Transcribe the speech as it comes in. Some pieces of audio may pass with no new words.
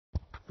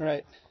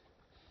Alright,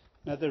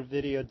 another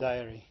video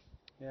diary.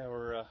 Yeah,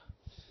 we're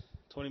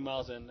 20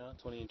 miles in now,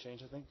 20 and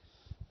change, I think.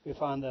 We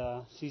found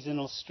a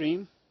seasonal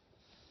stream,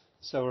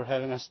 so we're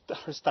having our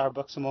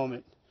Starbucks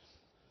moment.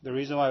 The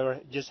reason why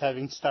we're just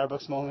having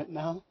Starbucks moment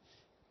now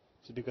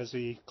is because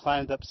we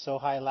climbed up so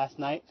high last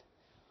night,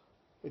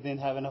 we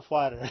didn't have enough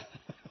water.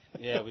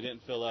 Yeah, we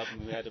didn't fill up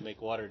and we had to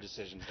make water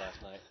decisions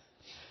last night.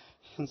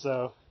 And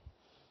so,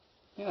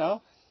 you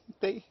know,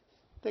 take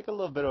a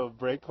little bit of a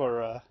break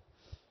for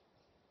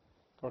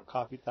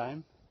coffee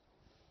time.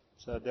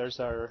 So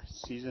there's our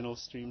seasonal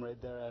stream right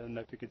there. I don't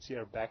know if you could see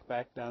our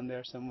backpack down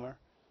there somewhere.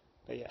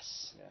 But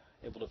yes.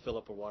 Yeah, able to fill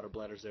up our water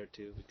bladders there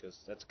too, because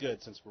that's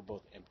good since we're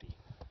both empty.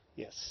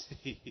 Yes.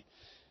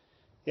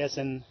 Yes,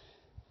 and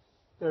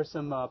there's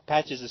some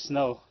patches of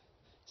snow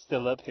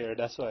still up here.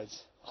 That's why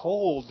it's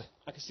cold.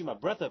 I can see my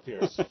breath up here.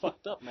 It's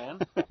fucked up, man.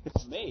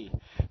 It's May.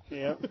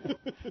 Yep.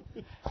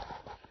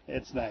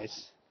 It's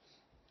nice.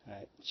 All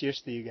right.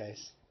 Cheers to you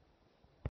guys.